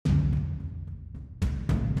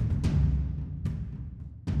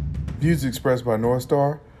Views expressed by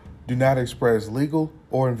NorthStar do not express legal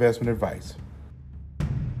or investment advice.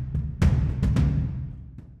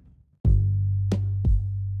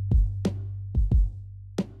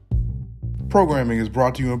 Programming is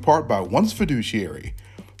brought to you in part by Once Fiduciary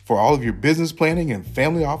for all of your business planning and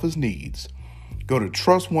family office needs. Go to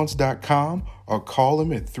trustonce.com or call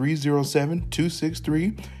them at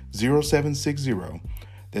 307-263-0760.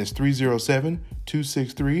 That's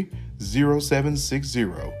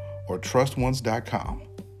 307-263-0760 or trustonce.com.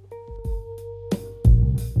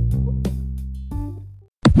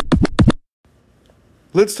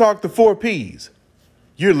 Let's talk the 4 Ps.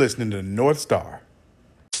 You're listening to NorthStar.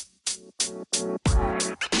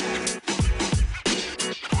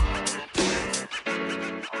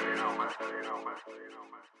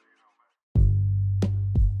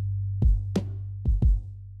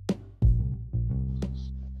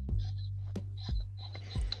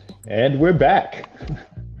 And we're back.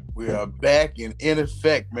 We are back and in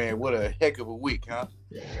effect, man. What a heck of a week, huh?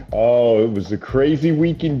 Oh, it was a crazy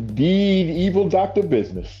week indeed. Evil Dr.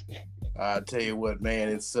 Business. I tell you what, man,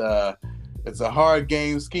 it's a hard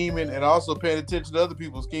game scheming and also paying attention to other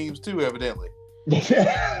people's schemes too, evidently.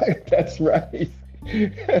 That's right.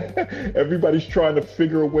 Everybody's trying to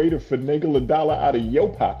figure a way to finagle a dollar out of your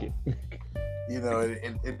pocket. You know,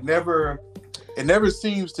 it never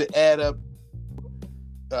seems to add up.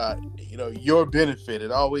 Your benefit.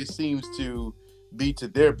 It always seems to be to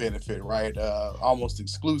their benefit, right? Almost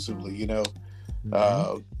exclusively, you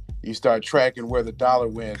start tracking where the dollar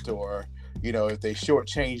went, or, if they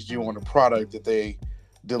shortchanged you on the product that they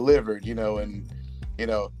delivered, I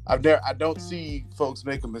don't see folks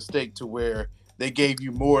make a mistake to where they gave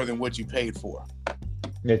you more than what you paid for.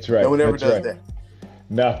 That's right. No one ever does that.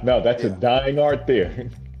 No, that's a dying art there.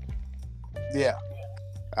 Yeah.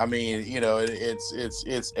 I mean,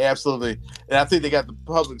 it's absolutely, and I think they got the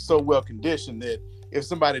public so well conditioned that if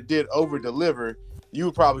somebody did over deliver, you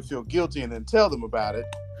would probably feel guilty and then tell them about it.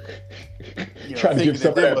 Trying to give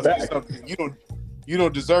some of that back. You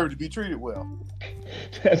don't deserve to be treated well.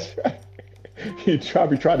 That's right. You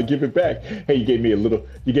probably try to give it back. Hey, you gave me a little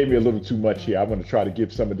too much here. I'm going to try to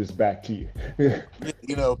give some of this back to you.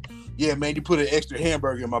 Yeah, man, you put an extra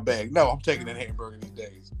hamburger in my bag. No, I'm taking that hamburger these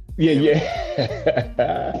days.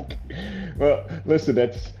 Yeah. Well, listen,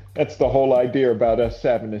 that's the whole idea about us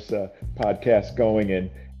having this podcast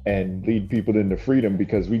going and lead people into freedom,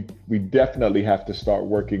 because we definitely have to start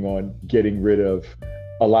working on getting rid of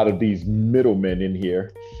a lot of these middlemen in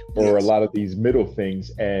here, or a lot of these middle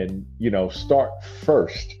things, and start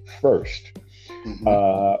first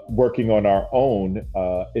working on our own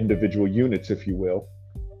individual units, if you will.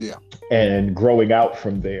 Yeah. And growing out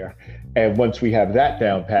from there. And once we have that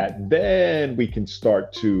down pat, then we can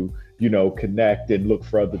start to, connect and look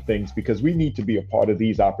for other things, because we need to be a part of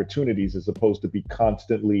these opportunities as opposed to be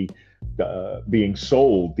constantly being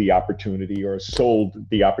sold the opportunity or sold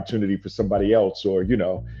the opportunity for somebody else, or,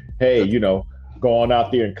 hey, go on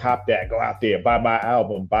out there and cop that, go out there, buy my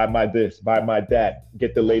album, buy my this, buy my that,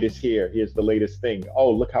 get the latest here's the latest thing. Oh,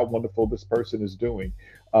 look how wonderful this person is doing.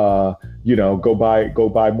 Go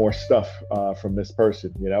buy more stuff from this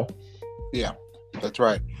person, Yeah, that's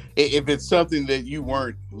right. If it's something that you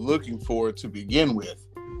weren't looking for to begin with,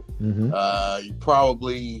 you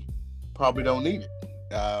probably don't need it.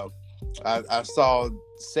 I saw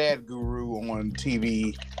Sad Guru on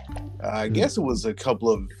TV. I guess it was a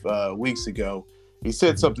couple of weeks ago. He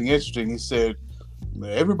said something interesting. He said,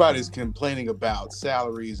 everybody's complaining about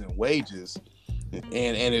salaries and wages. And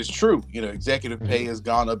it's true. Executive pay has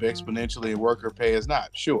gone up exponentially and worker pay has not.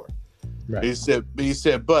 Sure. Right. He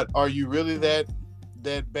said, but are you really that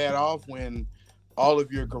bad off when all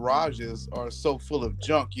of your garages are so full of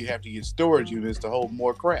junk you have to get storage units to hold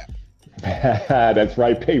more crap? That's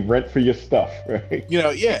right. Pay rent for your stuff, right?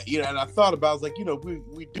 And I thought about, I was like,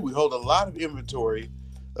 we hold a lot of inventory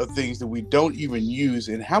of things that we don't even use,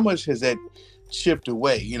 and how much has that chipped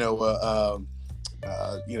away? The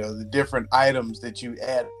different items that you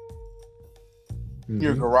add in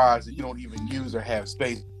your garage that you don't even use or have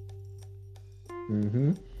space.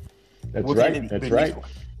 That's right.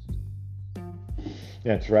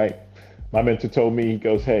 That's right. My mentor told me, he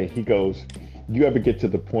goes, you ever get to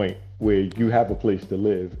the point where you have a place to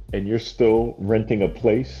live and you're still renting a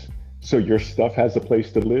place so your stuff has a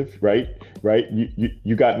place to live, right?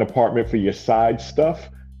 You got an apartment for your side stuff,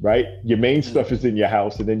 right? Your main stuff is in your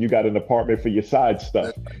house, and then you got an apartment for your side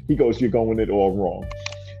stuff. He goes, you're going it all wrong.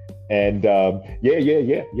 And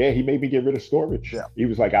he made me get rid of storage. Yeah. He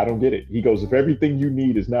was like, I don't get it. He goes, if everything you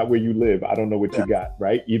need is not where you live, I don't know what you got,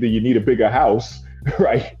 right? Either you need a bigger house,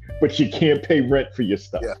 right? But you can't pay rent for your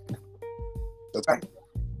stuff. Yeah. That's right.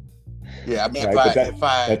 Yeah, I mean, right? But if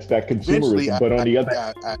I that's that eventually, consumerism. But on the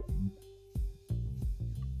other,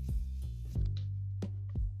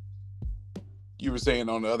 you were saying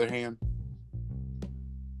on the other hand,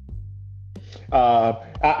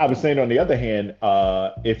 I was saying on the other hand,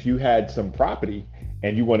 if you had some property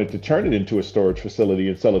and you wanted to turn it into a storage facility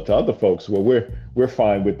and sell it to other folks, well, we're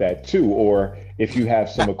fine with that too. Or if you have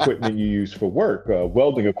some equipment you use for work,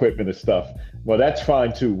 welding equipment and stuff, well, that's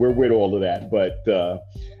fine too. We're with all of that. But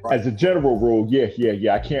right. as a general rule,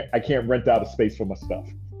 yeah, I can't rent out a space for my stuff.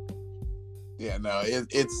 Yeah, no,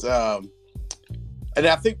 it's and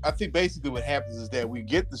I think basically what happens is that we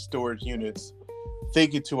get the storage units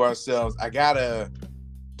thinking to ourselves, I gotta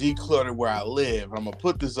declutter where I live. I'm gonna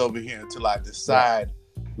put this over here until I decide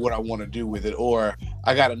what I want to do with it, or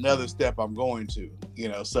I got another step I'm going to,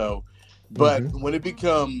 so but when it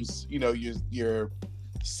becomes, your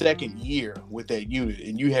second year with that unit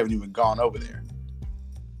and you haven't even gone over there,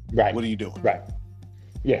 right? What are you doing? Right.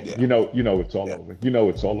 Yeah. It's all over.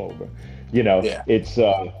 It's all over. It's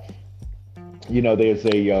there's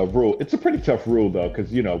a rule. It's a pretty tough rule though, because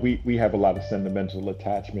we have a lot of sentimental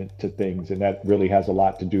attachment to things, and that really has a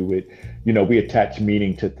lot to do with we attach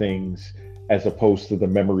meaning to things as opposed to the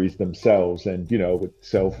memories themselves. And with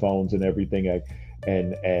cell phones and everything,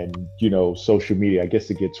 and social media, I guess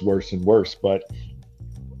it gets worse and worse. But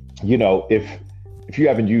if you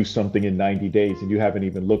haven't used something in 90 days and you haven't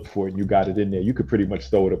even looked for it and you got it in there, you could pretty much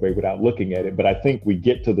throw it away without looking at it. But I think we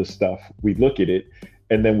get to the stuff, we look at it,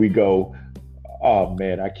 and then we go, oh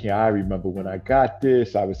man, I can't. I remember when I got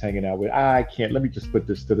this, I was hanging out with, I can't, let me just put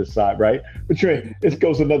this to the side, right? But it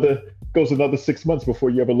goes another 6 months before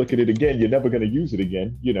you ever look at it again. You're never going to use it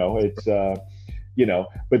again.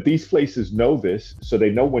 But these places know this. So they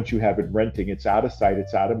know once you have it renting, it's out of sight,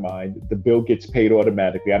 it's out of mind. The bill gets paid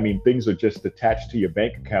automatically. I mean, things are just attached to your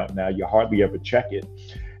bank account now. You hardly ever check it.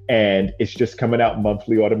 And it's just coming out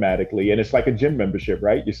monthly automatically. And it's like a gym membership,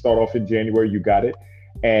 right? You start off in January, you got it.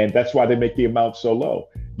 And that's why they make the amount so low.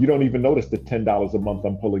 You don't even notice the $10 a month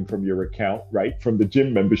I'm pulling from your account, right? From the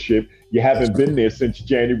gym membership. You haven't been there since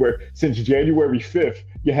January 5th.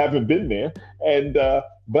 You haven't been there. And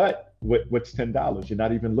but what's $10? You're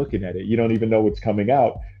not even looking at it. You don't even know what's coming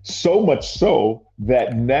out. So much so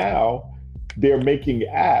that now they're making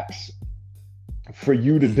apps for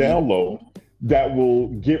you to download that will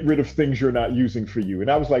get rid of things you're not using for you.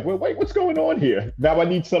 And I was like, well, wait, what's going on here? Now I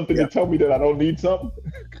need something to tell me that I don't need something.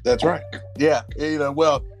 That's right. Yeah.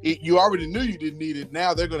 You already knew you didn't need it.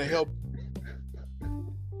 Now they're going to help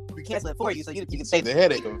cancel it for you, so you can save the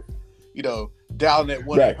headache of, dialing that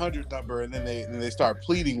 1-800 number, and then they start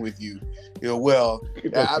pleading with you.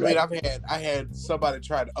 I had somebody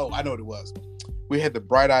try to. Oh, I know what it was. We had the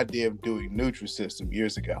bright idea of doing Nutrisystem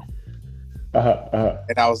years ago.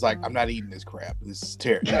 And I was like, I'm not eating this crap. This is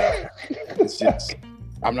terrible. It's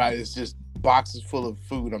just boxes full of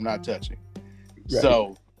food I'm not touching. Right.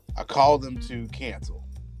 So I called them to cancel.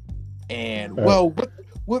 And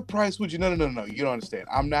what price would you? No. You don't understand.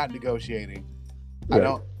 I'm not negotiating.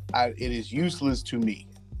 Right. It is useless to me.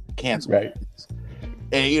 Cancel. Right.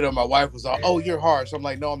 And my wife was all, oh, you're harsh. I'm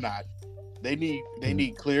like, no, I'm not. They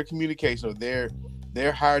need clear communication. So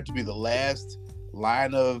they're hired to be the last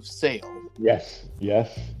line of sale. Yes.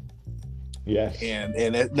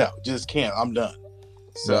 And no, just can't. I'm done.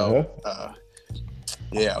 So,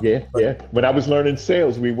 yeah. When I was learning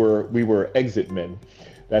sales, we were exit men.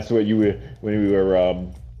 That's what you were when we were.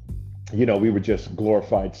 We were just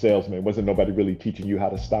glorified salesmen. It wasn't nobody really teaching you how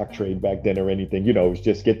to stock trade back then or anything. It was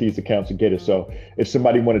just get these accounts and get it. So if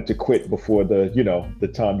somebody wanted to quit before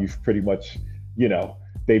the time you've pretty much,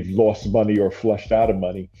 they've lost money or flushed out of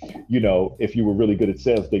money, if you were really good at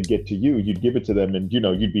sales, they'd get to you, you'd give it to them, and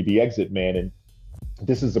you'd be the exit man. And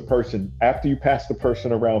this is a person, after you pass the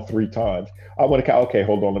person around 3 times, I want to, okay,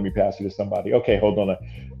 hold on, let me pass you to somebody. Okay, hold on.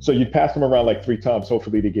 So you'd pass them around like 3 times,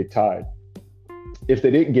 hopefully they get tired. If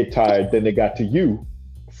they didn't get tired, then they got to you,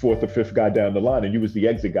 4th or 5th guy down the line, and you was the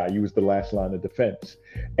exit guy. You was the last line of defense.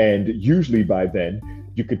 And usually by then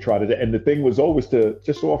you could try to, and the thing was always to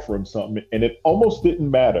just offer them something. And it almost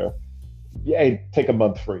didn't matter. Yeah, take a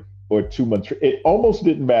month free or 2 months free. It almost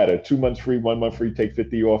didn't matter. 2 months free, 1 month free, take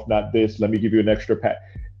 50 off, not this. Let me give you an extra pack.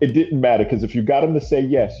 It didn't matter, because if you got them to say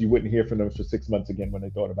yes, you wouldn't hear from them for 6 months again when they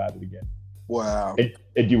thought about it again. Wow.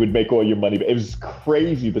 And you would make all your money. It was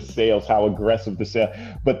crazy, the sales, how aggressive the sale.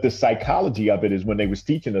 But the psychology of it is, when they was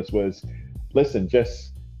teaching us was, listen,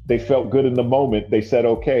 they felt good in the moment. They said,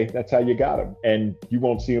 okay, that's how you got them. And you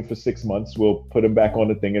won't see them for 6 months. We'll put them back on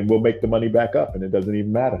the thing and we'll make the money back up. And it doesn't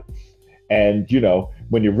even matter. And,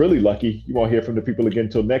 when you're really lucky, you won't hear from the people again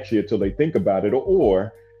until next year, till they think about it.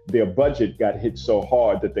 Or their budget got hit so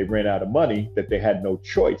hard that they ran out of money that they had no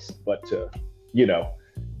choice but to,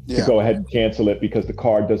 to go ahead and cancel it because the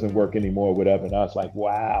card doesn't work anymore, whatever. And I was like,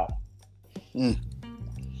 wow.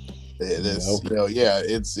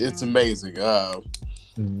 It's amazing.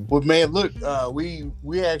 Well, man, look,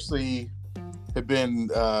 we actually have been,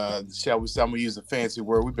 shall we say, I'm gonna use a fancy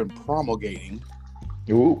word. We've been promulgating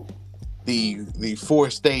the 4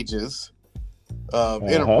 stages of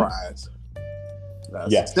enterprise.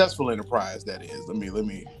 Successful enterprise, that is. Let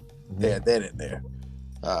me add that in there.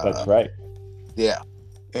 That's right. Yeah,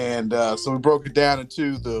 and so we broke it down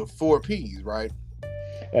into the 4 P's, right?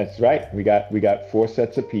 That's right. We got 4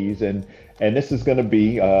 sets of P's, and this is going to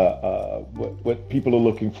be what people are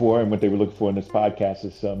looking for, and what they were looking for in this podcast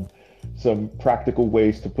is some practical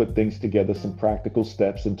ways to put things together, some practical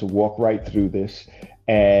steps, and to walk right through this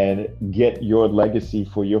and get your legacy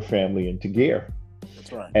for your family into gear.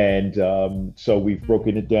 That's right. And so we've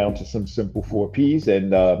broken it down to some simple 4 P's,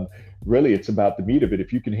 and really it's about the meat of it.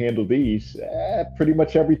 If you can handle these, pretty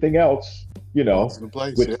much everything else,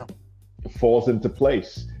 falls into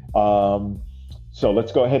place. So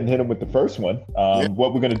let's go ahead and hit them with the first one.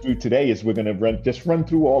 What we're going to do today is we're going to run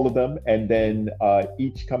through all of them, and then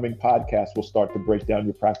each coming podcast will start to break down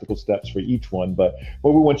your practical steps for each one. But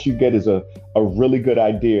what we want you to get is a really good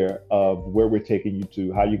idea of where we're taking you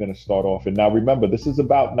to, how you're going to start off. And now remember, this is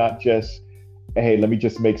about not just, hey, let me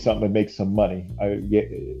just make something and make some money.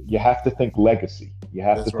 You have to think legacy. You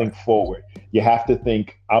have to think forward. You have to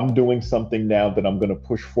think, I'm doing something now that I'm going to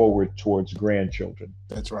push forward towards grandchildren.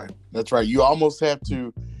 That's right. That's right. You almost have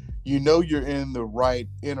to, you're in the right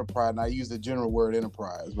enterprise. And I use the general word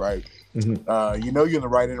enterprise, right? Mm-hmm. You're in the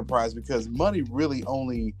right enterprise because money really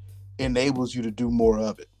only enables you to do more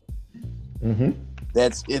of it. Mm-hmm.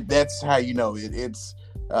 That's it. That's how you know it. It's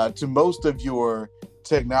to most of your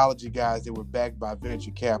technology guys that were backed by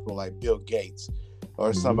venture capital like Bill Gates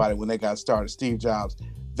or somebody when they got started, Steve Jobs,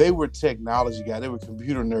 they were technology guys. They were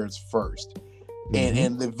computer nerds first.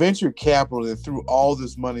 And the venture capital that threw all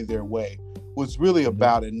this money their way was really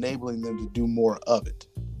about enabling them to do more of it.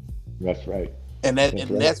 That's right.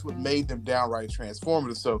 That's what made them downright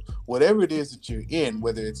transformative. So whatever it is that you're in,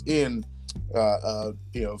 whether it's in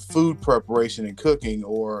food preparation and cooking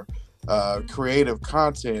or creative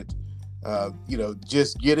content,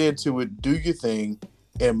 just get into it, do your thing,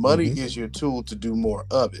 and money is your tool to do more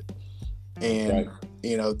of it. And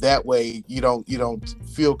that way you don't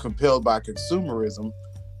feel compelled by consumerism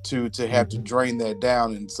to have to drain that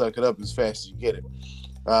down and suck it up as fast as you get it.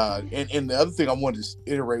 And the other thing I wanted to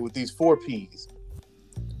iterate with these 4 P's,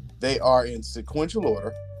 they are in sequential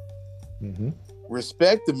order.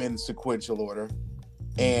 Respect them in sequential order,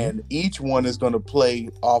 and each one is going to play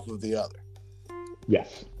off of the other.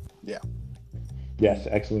 Yes. Yeah. Yes,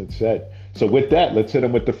 excellent said. So with that, let's hit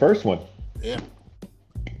them with the first one. Yeah.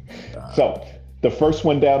 So the first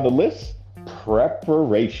one down the list,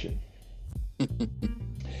 preparation.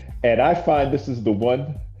 And I find this is the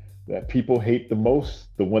one that people hate the most,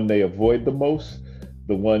 the one they avoid the most,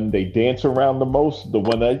 the one they dance around the most, the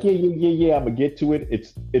one that, I'm gonna get to it.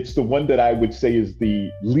 It's the one that I would say is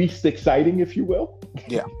the least exciting, if you will.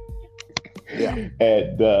 Yeah. Yeah.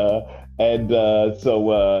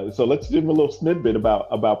 So let's give them a little snippet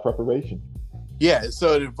about preparation. Yeah,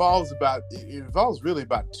 so it involves really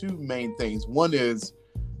about 2 main things. One is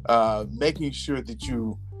making sure that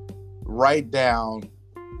you write down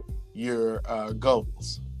your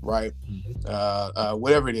goals, right?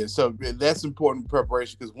 Whatever it is. So that's important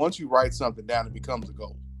preparation because once you write something down, it becomes a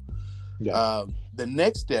goal. Yeah. The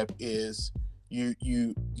next step is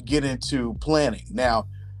you get into planning. Now,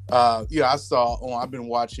 I've been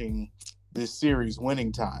watching this series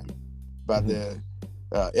Winning Time by the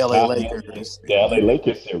LA Lakers. The LA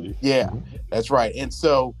Lakers series. Yeah, that's right. And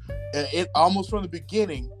so it almost from the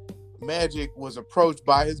beginning, Magic was approached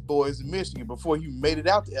by his boys in Michigan before he made it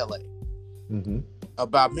out to LA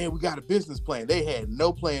about, man, we got a business plan. They had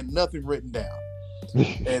no plan, nothing written down.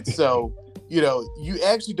 And so, you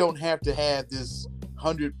actually don't have to have this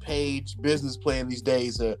 100-page business plan these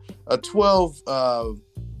days. A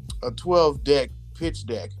 12-deck pitch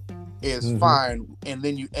deck is fine, and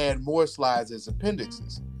then you add more slides as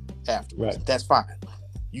appendixes afterwards. Right. That's fine.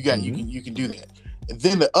 You can do that. And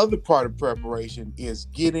then the other part of preparation is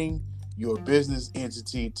getting your business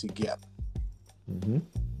entity together.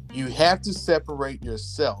 You have to separate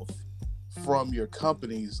yourself from your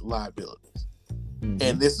company's liabilities.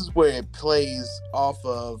 And this is where it plays off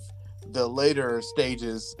of the later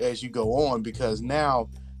stages as you go on, because now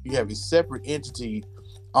you have a separate entity,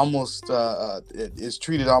 almost is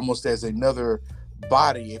treated almost as another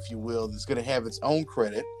body, if you will, that's going to have its own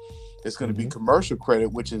credit. It's going to be commercial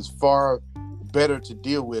credit, which is far better to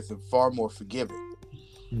deal with and far more forgiving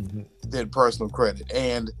than personal credit.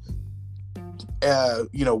 And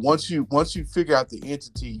once you figure out the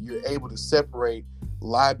entity, you're able to separate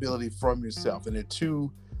liability from yourself. And there are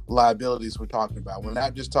two liabilities we're talking about. We're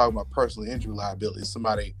not just talking about personal injury liability.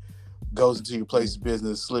 Somebody goes into your place of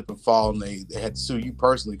business, slip and fall, and they had to sue you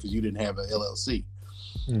personally because you didn't have an LLC.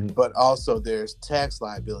 But also there's tax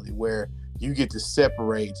liability, where you get to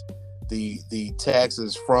separate the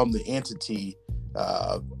taxes from the entity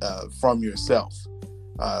from yourself.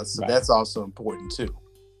 So that's also important too.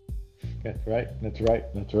 That's right.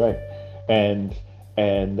 And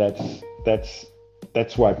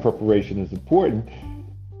that's why preparation is important.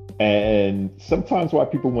 And sometimes why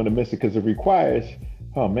people want to miss it, because it requires,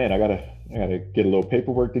 oh man, I gotta get a little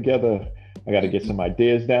paperwork together. I got to get some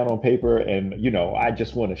ideas down on paper, and I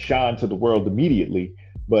just want to shine to the world immediately.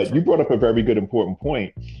 But you brought up a very good, important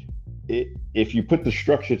point. If you put the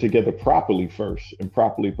structure together properly first and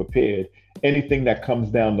properly prepared, anything that comes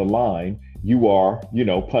down the line, you are,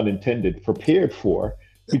 pun intended, prepared for,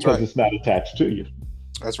 because it's not attached to you.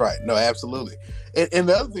 That's right. No, absolutely. And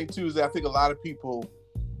the other thing too is that I think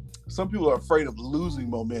some people are afraid of losing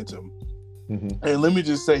momentum. And let me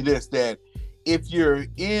just say this, that if you're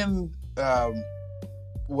in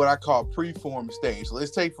what I call preform stage. So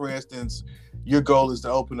let's take, for instance, your goal is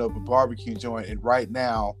to open up a barbecue joint, and right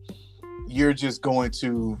now you're just going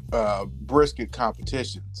to brisket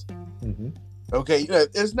competitions. Okay,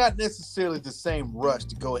 it's not necessarily the same rush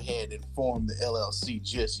to go ahead and form the LLC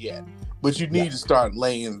just yet, but you need to start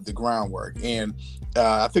laying the groundwork. And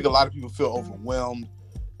I think a lot of people feel overwhelmed.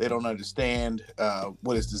 They don't understand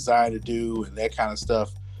what it's designed to do and that kind of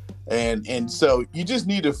stuff. And so you just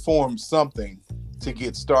need to form something to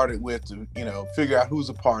get started with, to figure out who's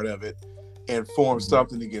a part of it, and form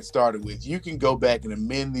something to get started with. You can go back and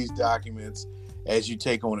amend these documents as you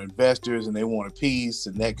take on investors and they want a piece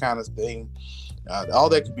and that kind of thing. All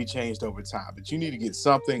that can be changed over time, but you need to get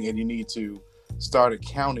something, and you need to start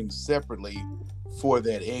accounting separately for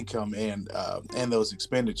that income and those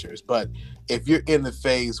expenditures. But if you're in the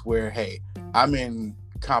phase where, hey, I'm in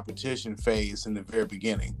competition phase in the very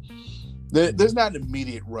beginning, there's not an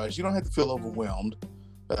immediate rush. You don't have to feel overwhelmed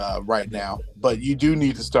right now, but you do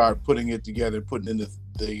need to start putting it together, putting in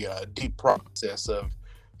the deep process of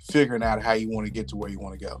figuring out how you want to get to where you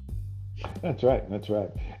want to go. That's right.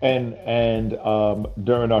 And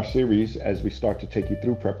during our series, as we start to take you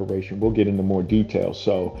through preparation, we'll get into more detail.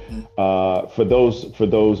 So for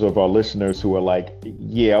those of our listeners who are like,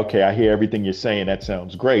 yeah, okay, I hear everything you're saying, that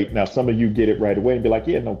sounds great. Now, some of you get it right away and be like,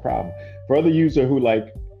 yeah, no problem. For other users who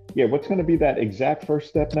like, yeah, what's going to be that exact first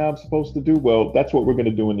step now I'm supposed to do? Well, that's what we're going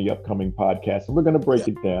to do in the upcoming podcast. And we're going to break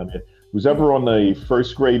it down. Who's ever on the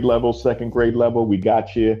first grade level, second grade level, we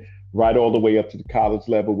got you. Right all the way up to the college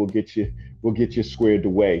level, we'll get you squared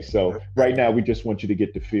away. So right now, we just want you to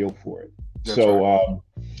get the feel for it.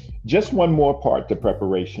 Just one more part to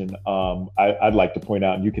preparation I'd like to point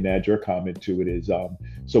out, and you can add your comment to it, is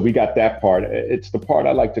so we got that part. It's the part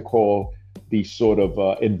I like to call the sort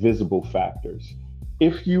of invisible factors.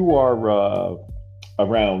 If you are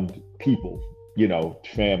around people,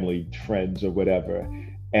 family, friends, or whatever,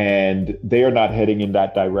 and they are not heading in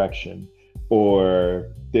that direction, or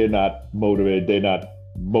they're not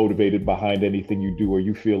motivated behind anything you do, or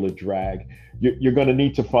you feel a drag, you're going to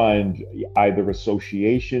need to find either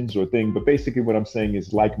associations or things. But basically what I'm saying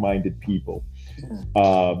is like-minded people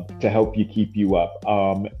to help you keep you up.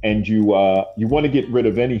 And you want to get rid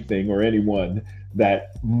of anything or anyone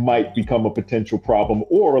that might become a potential problem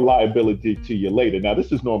or a liability to you later. Now,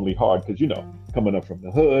 this is normally hard because, coming up from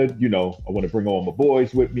the hood, I want to bring all my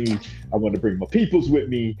boys with me. I want to bring my peoples with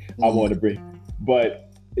me. But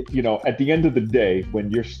at the end of the day, when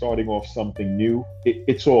you're starting off something new,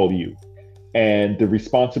 it's all you. And the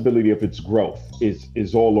responsibility of its growth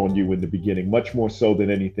is all on you in the beginning, much more so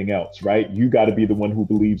than anything else, right? You got to be the one who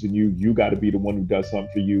believes in you. You got to be the one who does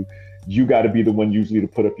something for you. You got to be the one usually to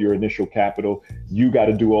put up your initial capital. You got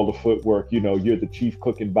to do all the footwork. You're the chief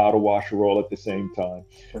cook and bottle washer all at the same time.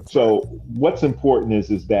 So what's important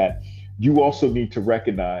is that you also need to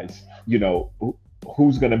recognize,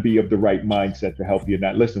 who's going to be of the right mindset to help you.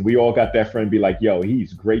 Now, listen, we all got that friend be like, yo,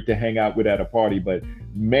 he's great to hang out with at a party, but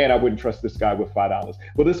man, I wouldn't trust this guy with $5.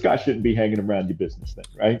 Well, this guy shouldn't be hanging around your business then,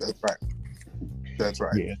 right? That's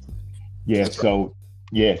right.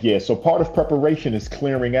 Yeah. So part of preparation is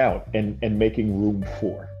clearing out and making room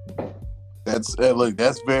for. That's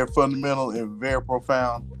very fundamental and very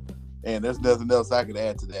profound. And there's nothing else I could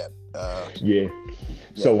add to that.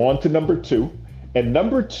 So on to number 2. And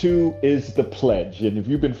number two is the pledge. And if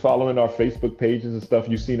you've been following our Facebook pages and stuff,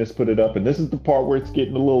 you've seen us put it up. And this is the part where it's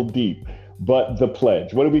getting a little deep. But the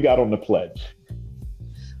pledge, what do we got on the pledge?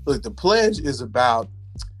 Look, the pledge is about,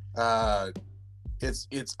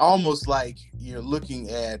 it's almost like you're looking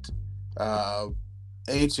at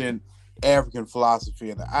ancient African philosophy.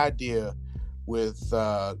 And the idea with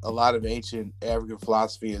a lot of ancient African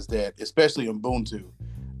philosophy is that, especially Ubuntu,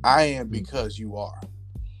 I am because you are.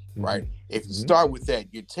 Right? If you start with that,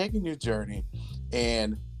 you're taking your journey,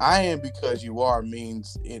 and I am because you are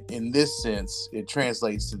means in this sense, it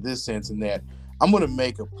translates to this sense in that I'm going to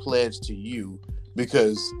make a pledge to you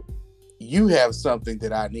because you have something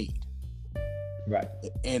that I need. Right.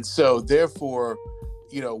 And so therefore,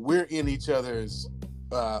 we're in each other's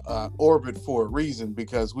orbit for a reason,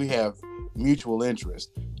 because we have mutual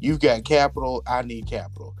interest. You've got capital, I need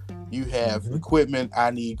capital. You have equipment,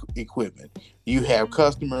 I need equipment. You have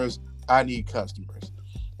customers, I need customers.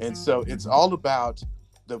 And so it's all about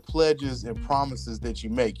the pledges and promises that you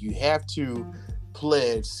make. You have to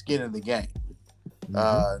pledge skin in the game.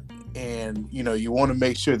 And you want to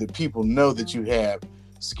make sure that people know that you have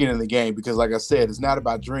skin in the game, because like I said, it's not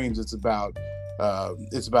about dreams, it's about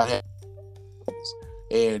having goals.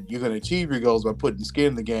 And you're going to achieve your goals by putting skin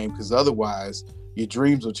in the game, because otherwise your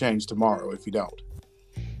dreams will change tomorrow if you don't.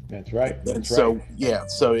 That's right.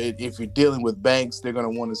 If you're dealing with banks, they're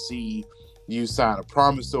going to want to see you sign a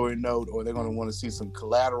promissory note, or they're going to want to see some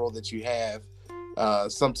collateral that you have.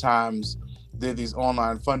 Sometimes there are these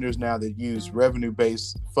online funders now that use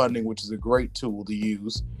revenue-based funding, which is a great tool to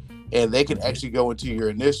use. And they can actually go into your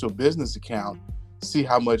initial business account, see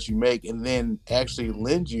how much you make, and then actually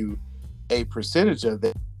lend you a percentage of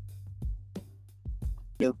that.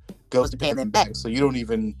 It goes to paying them back. So you don't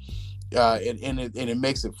even... and it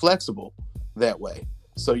makes it flexible that way,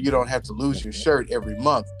 so you don't have to lose your shirt every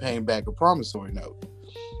month paying back a promissory note.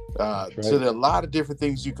 Right. So there are a lot of different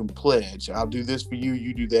things you can pledge. I'll do this for you,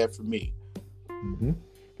 you do that for me.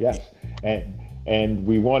 Yes, and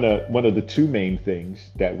we one of the two main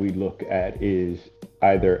things that we look at is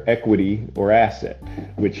either equity or asset,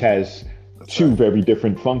 which has two very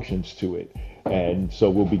different functions to it. And so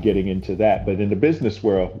we'll be getting into that. But in the business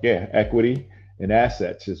world, equity and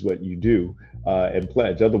assets is what you do and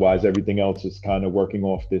pledge. Otherwise, everything else is kind of working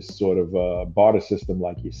off this sort of barter system,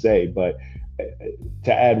 like you say. But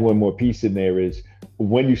to add one more piece in there is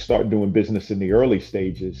when you start doing business in the early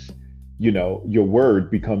stages, your word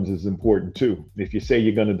becomes as important too. If you say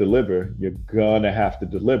you're going to deliver, you're going to have to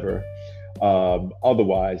deliver.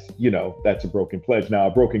 Otherwise, that's a broken pledge. Now,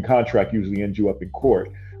 a broken contract usually ends you up in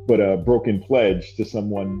court, but a broken pledge to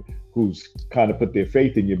someone who's kind of put their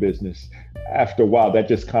faith in your business, after a while, that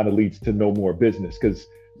just kind of leads to no more business. Because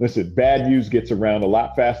listen, bad news gets around a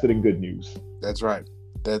lot faster than good news. That's right.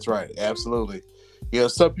 Absolutely.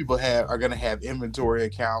 Some people are going to have inventory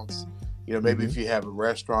accounts. Maybe if you have a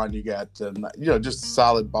restaurant, you got, just a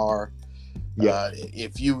solid bar. Yeah.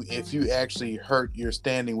 If you actually hurt your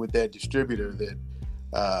standing with that distributor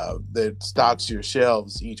that stocks your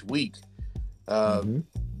shelves each week,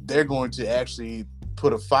 they're going to actually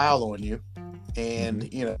put a file on you, and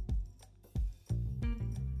they're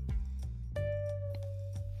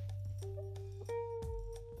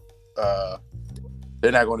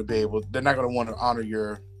not going to want to honor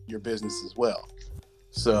your business as well.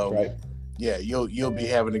 So you'll be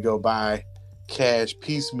having to go buy cash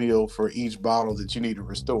piecemeal for each bottle that you need to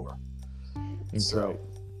restore. That's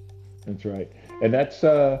right. And that's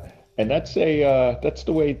the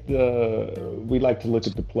way we like to look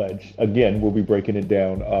at the pledge. Again, we'll be breaking it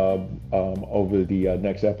down over the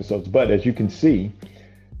next episodes. But as you can see,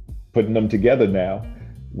 putting them together now,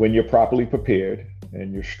 when you're properly prepared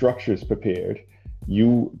and your structure is prepared,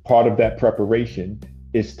 part of that preparation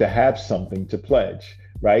is to have something to pledge,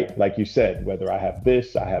 right? Like you said, whether I have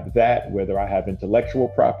this, I have that, whether I have intellectual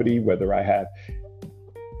property, whether I have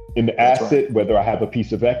an asset, whether I have a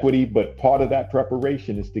piece of equity, but part of that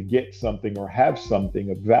preparation is to get something or have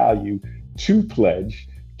something of value to pledge,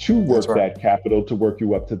 to work that capital to work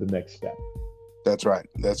you up to the next step. That's right.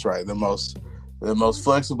 The most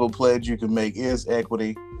flexible pledge you can make is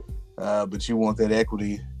equity, but you want that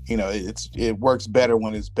equity. It works better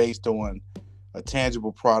when it's based on a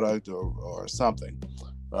tangible product or something.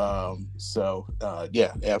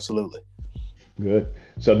 Absolutely. Good.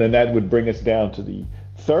 So then that would bring us down to the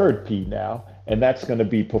third P now, and that's going to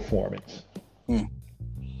be performance.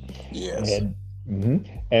 Yes.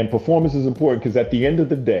 And performance is important because at the end of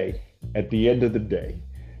the day,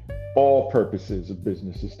 all purposes of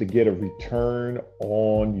business is to get a return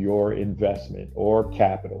on your investment or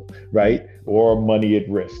capital, right? Or money at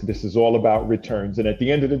risk. This is all about returns. And at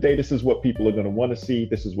the end of the day, this is what people are going to want to see.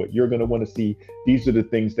 This is what you're going to want to see. These are the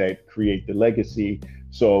things that create the legacy.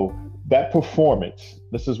 So that performance,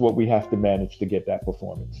 this is what we have to manage to get that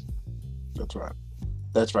performance. That's right.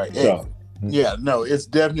 That's right. So, yeah, no, it's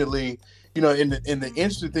definitely, and the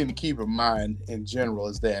interesting thing to keep in mind in general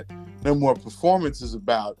is that no more performance is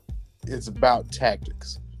about, it's about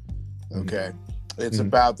tactics. Okay. It's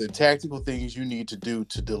about the tactical things you need to do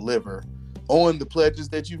to deliver on the pledges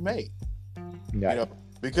that you've made. Yeah.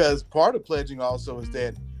 Because part of pledging also is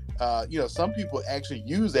that, some people actually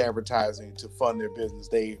use advertising to fund their business.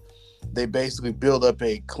 They basically build up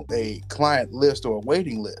a client list or a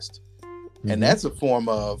waiting list. And that's a form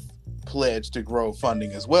of pledge to grow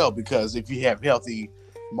funding as well, because if you have healthy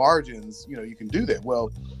margins, you can do that.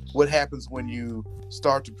 Well, what happens when you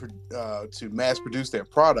start to mass produce that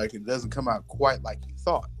product and it doesn't come out quite like you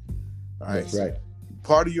thought? All right. That's right.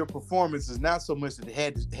 Part of your performance is not so much that it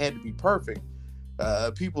had to be perfect.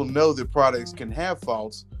 People know that products can have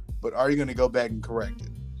faults, but are you going to go back and correct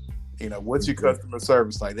it? What's your customer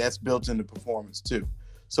service like? That's built into performance too.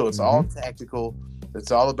 So it's all tactical. It's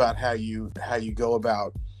all about how you go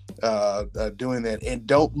about doing that, and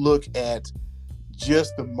don't look at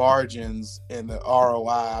just the margins and the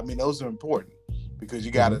ROI. I mean, those are important because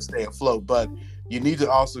you got to stay afloat, but you need to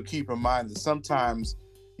also keep in mind that sometimes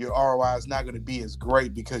your ROI is not going to be as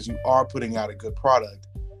great because you are putting out a good product,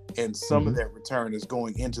 and some of that return is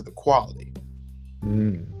going into the quality.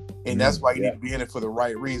 And that's why you need to be in it for the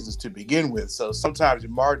right reasons to begin with. So sometimes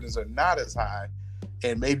your margins are not as high,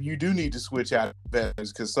 and maybe you do need to switch out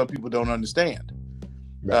vendors because some people don't understand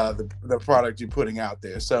the product you're putting out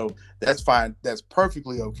there. So that's fine. That's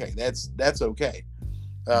perfectly okay. That's okay.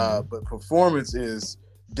 But performance is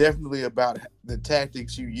definitely about the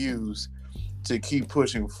tactics you use to keep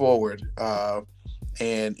pushing forward.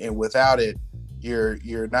 And without it,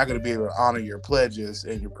 you're not going to be able to honor your pledges,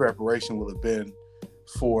 and your preparation will have been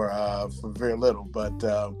for very little. But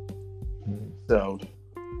so.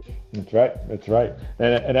 That's right.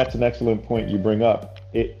 And that's an excellent point you bring up.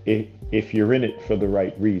 If you're in it for the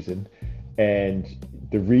right reason, and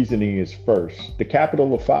the reasoning is first, the capital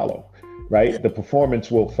will follow, right? Yeah. The performance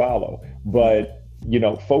will follow. But,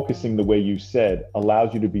 focusing the way you said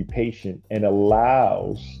allows you to be patient and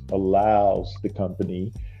allows the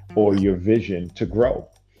company or your vision to grow.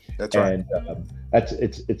 That's right. And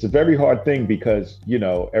it's a very hard thing because,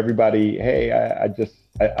 everybody, hey, I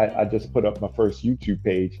just put up my first YouTube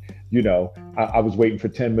page. I was waiting for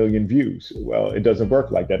 10 million views. Well, it doesn't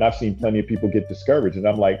work like that. And I've seen plenty of people get discouraged. And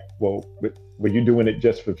I'm like, well, were you doing it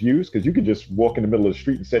just for views? Because you could just walk in the middle of the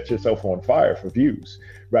street and set yourself on fire for views,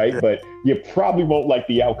 right? Yeah. But you probably won't like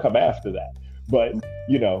the outcome after that. But,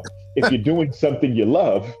 if you're doing something you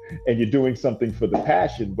love and you're doing something for the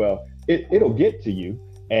passion, well, it'll get to you.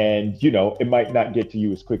 And, it might not get to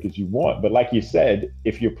you as quick as you want. But like you said,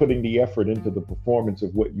 if you're putting the effort into the performance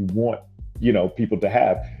of what you want, people to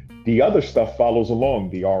have, the other stuff follows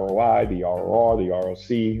along. The ROI, the ROR, the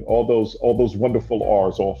ROC, all those wonderful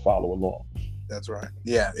R's all follow along. That's right.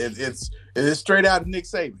 Yeah, it's straight out of Nick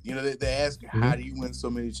Saban. They ask, how do you win so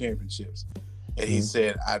many championships? And he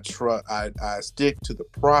said, I stick to the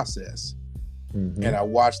process, and I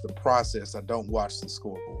watch the process. I don't watch the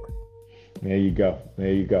scoreboard. There you go.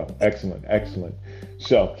 Excellent.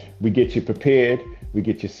 So we get you prepared, we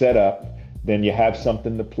get you set up, then you have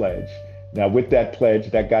something to pledge. Now with that pledge,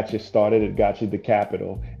 that got you started, it got you the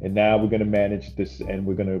capital, and now we're going to manage this and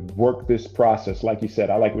we're going to work this process. Like you said,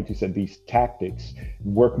 I like what you said, these tactics,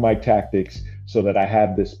 work my tactics so that I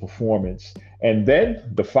have this performance. And then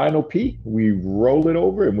the final P, we roll it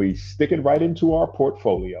over and we stick it right into our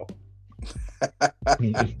portfolio.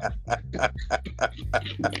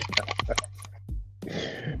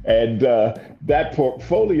 And that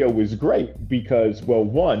portfolio was great because, well,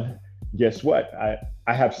 one, guess what?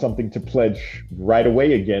 I have something to pledge right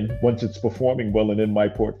away again. Once it's performing well and in my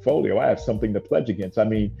portfolio, I have something to pledge against. I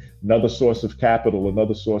mean, another source of capital,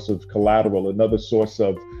 another source of collateral, another source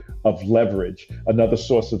of leverage, another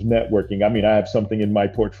source of networking. I mean, I have something in my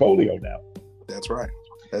portfolio now. That's right.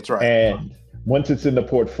 And once it's in the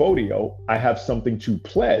portfolio, I have something to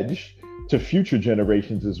pledge to future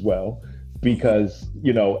generations as well, because,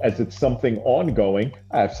 as it's something ongoing,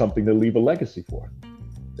 I have something to leave a legacy for.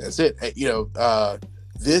 That's it.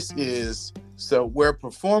 This is, so where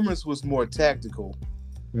performance was more tactical,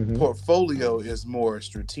 portfolio is more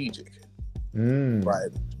strategic, right?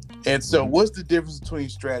 And so what's the difference between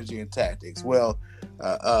strategy and tactics? Well,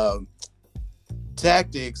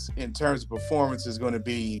 tactics in terms of performance is going to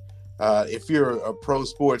be if you're a pro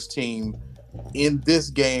sports team, in this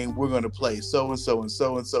game, we're going to play so and so and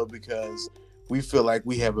so and so because we feel like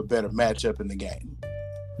we have a better matchup in the game.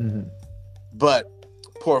 Mm-hmm. But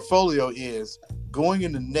portfolio is going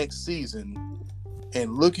into next season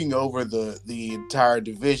and looking over the entire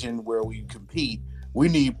division where we compete. We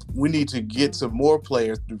need to get some more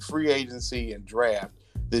players through free agency and draft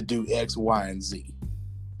that do X, Y, and Z.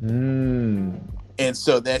 And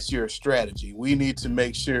so that's your strategy. We need to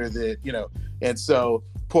make sure that, and so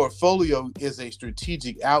portfolio is a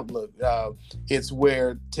strategic outlook. It's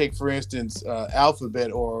where, take for instance,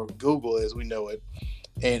 Alphabet or Google as we know it,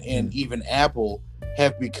 and even Apple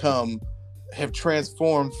have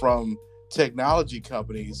transformed from technology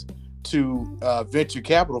companies to venture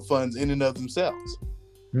capital funds in and of themselves.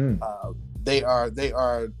 They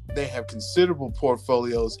have considerable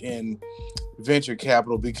portfolios in venture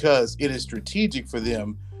capital because it is strategic for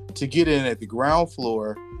them to get in at the ground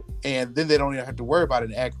floor, and then they don't even have to worry about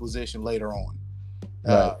an acquisition later on.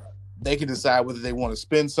 Right. They can decide whether they want to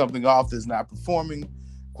spin something off that's not performing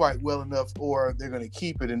quite well enough, or they're going to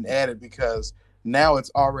keep it and add it because now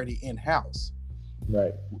it's already in-house.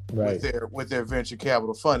 Right. With their venture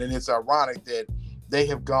capital fund. And it's ironic that they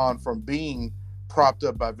have gone from being propped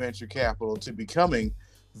up by venture capital to becoming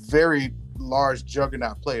very large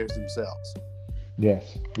juggernaut players themselves.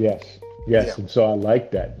 Yes. Yeah. And so I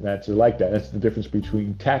like that. That's the difference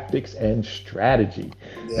between tactics and strategy.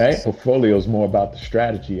 Yes. Right? Portfolio is more about the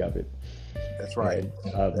strategy of it. That's right.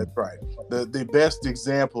 That's right. The best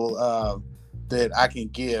example that I can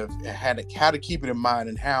give, how to keep it in mind,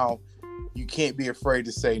 and how you can't be afraid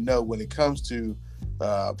to say no when it comes to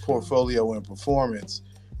portfolio and performance,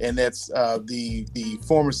 and that's the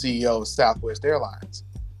former CEO of Southwest Airlines.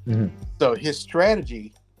 Mm-hmm. So his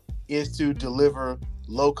strategy is to deliver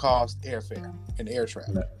low-cost airfare and air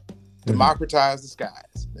travel, democratize the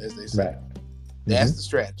skies, as they say. That's the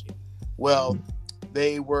strategy. Well,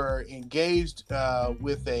 they were engaged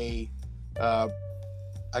with a, I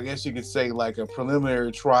guess you could say, like a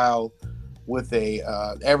preliminary trial with a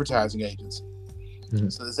advertising agency.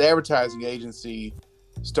 So this advertising agency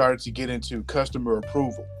started to get into customer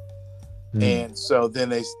approval, and so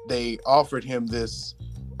then they offered him this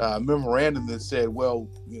memorandum that said, well,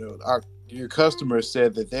 your customers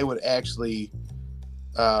said that they would actually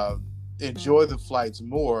enjoy the flights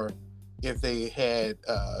more if they had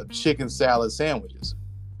chicken salad sandwiches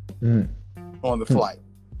on the flight.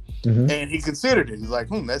 And he considered it. He's like,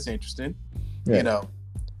 that's interesting,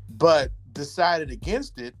 but decided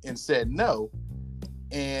against it and said no,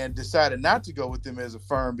 and decided not to go with them as a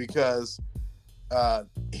firm because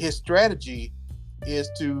his strategy is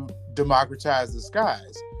to democratize the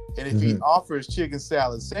skies. And if he offers chicken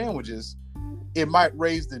salad sandwiches, it might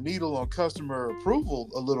raise the needle on customer approval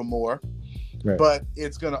a little more, but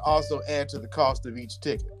it's going to also add to the cost of each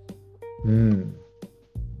ticket.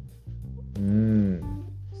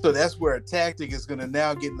 So that's where a tactic is going to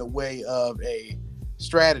now get in the way of a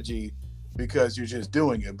strategy because you're just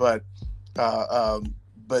doing it. But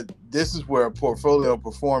this is where portfolio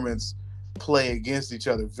performance play against each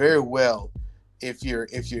other very well if you're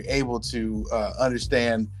able to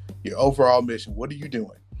understand your overall mission. What are you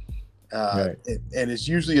doing? And it's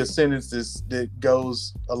usually a sentence that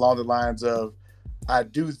goes along the lines of, I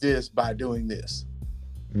do this by doing this.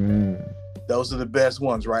 Those are the best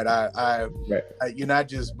ones, right? I you're not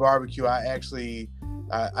just barbecue. I actually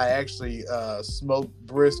smoke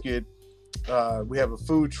brisket. We have a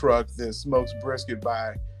food truck that smokes brisket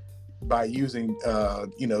by using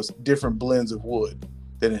different blends of wood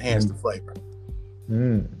that enhance the flavor.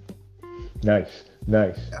 Nice.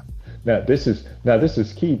 Yeah. Now this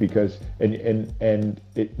is key because and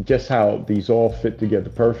it, just how these all fit together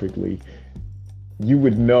perfectly. You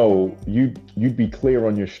would know, you'd be clear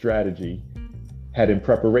on your strategy had in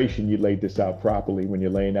preparation you laid this out properly when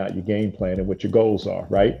you're laying out your game plan and what your goals are,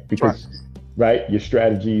 right? Because your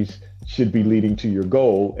strategies should be leading to your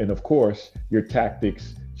goal, and of course your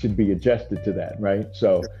tactics should be adjusted to that, right?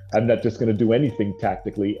 So I'm not just going to do anything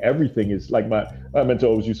tactically. Everything is, like my mentor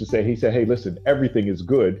always used to say, he said, hey, listen, everything is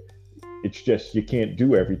good. It's just you can't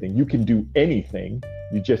do everything. You can do anything,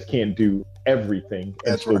 you just can't do everything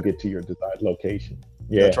and still get to your desired location.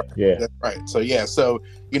 That's right. So you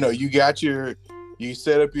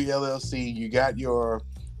set up your LLC, you got your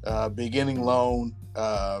beginning loan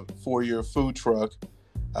for your food truck,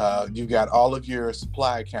 you've got all of your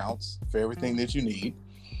supply accounts for everything that you need,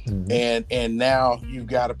 and now you've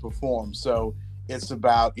got to perform. So it's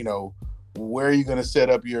about where are you going to set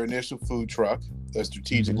up your initial food truck, a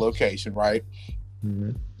strategic location, right?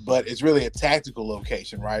 But it's really a tactical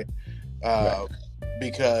location, right?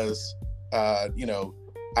 Because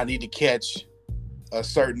I need to catch a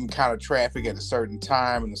certain kind of traffic at a certain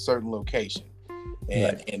time in a certain location.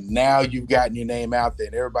 And now you've gotten your name out there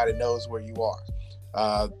and everybody knows where you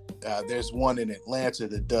are. There's one in Atlanta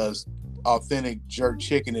that does authentic jerk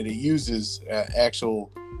chicken, and it uses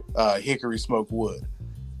actual hickory smoked wood.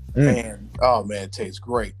 And oh man, it tastes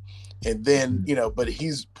great. And then, but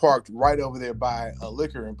he's parked right over there by a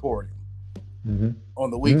liquor emporium on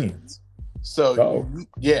the weekends. So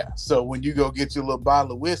so when you go get your little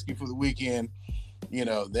bottle of whiskey for the weekend,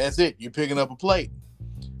 that's it. You're picking up a plate.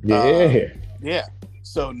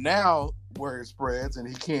 So now word spreads, and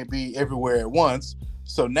he can't be everywhere at once.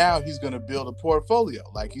 So now he's going to build a portfolio,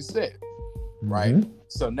 like you said, right?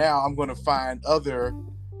 So now I'm going to find other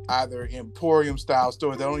either emporium style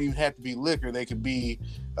stores. They don't even have to be liquor. They could be,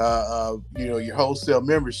 your wholesale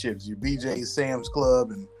memberships, your BJ Sam's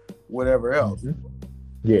Club, and whatever else.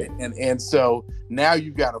 And so now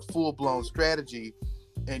you've got a full blown strategy,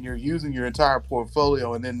 and you're using your entire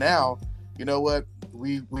portfolio. And then now, you know what?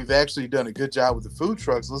 We've actually done a good job with the food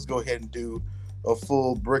trucks. Let's go ahead and do a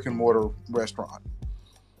full brick and mortar restaurant,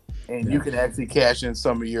 and you can actually cash in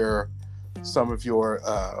some of your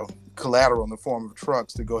collateral in the form of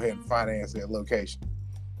trucks to go ahead and finance that location.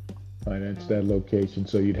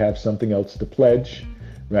 So you'd have something else to pledge,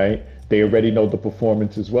 right? They already know the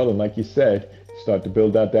performance as well, and like you said, start to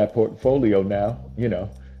build out that portfolio now.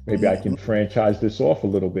 Maybe I can franchise this off a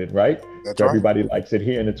little bit, right? That's right. Everybody likes it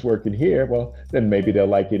here and it's working here. Well, then maybe they'll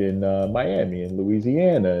like it in Miami and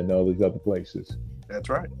Louisiana and all these other places. That's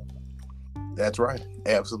right.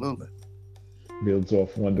 Absolutely. Builds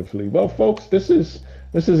off wonderfully. Well, folks, this is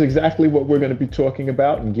exactly what we're going to be talking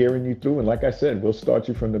about and gearing you through. And like I said, we'll start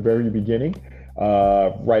you from the very beginning,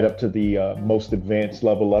 right up to the most advanced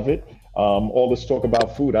level of it. All this talk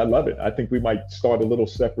about food, I love it. I think we might start a little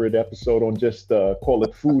separate episode on just call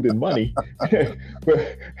it food and money,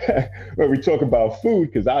 where we talk about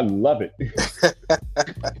food, because I love it.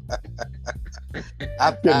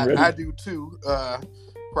 I do too,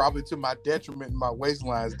 probably to my detriment, my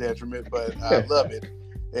waistline's detriment, but I love it.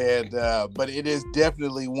 And but it is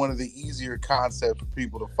definitely one of the easier concepts for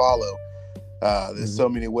people to follow. There's so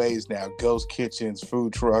many ways now: ghost kitchens,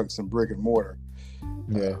 food trucks, and brick and mortar.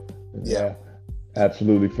 Yeah,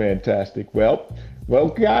 absolutely fantastic. Well,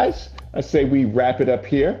 guys, I say we wrap it up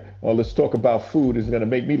here. Well, let's talk about food. Is going to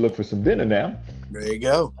make me look for some dinner now. There you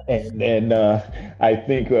go. And I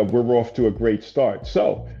think we're off to a great start.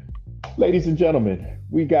 So, ladies and gentlemen,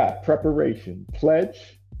 we got preparation,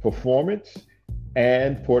 pledge, performance,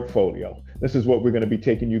 and portfolio. This is what we're going to be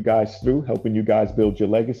taking you guys through, helping you guys build your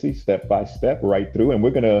legacy step by step, right through. And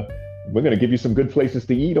we're gonna give you some good places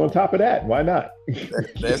to eat on top of that. Why not?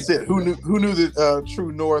 That's it. Who knew that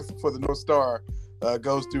true north for the NorthStar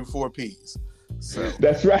goes through 4 P's? So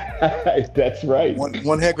that's right. That's right.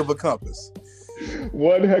 One heck of a compass.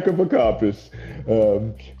 One heck of a compass.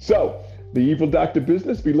 So the Evil Doctor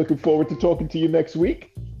Business. Be looking forward to talking to you next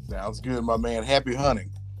week. Sounds good, my man. Happy hunting.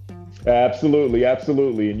 Absolutely.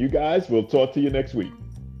 And you guys, we'll talk to you next week.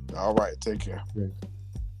 All right. Take care. Great.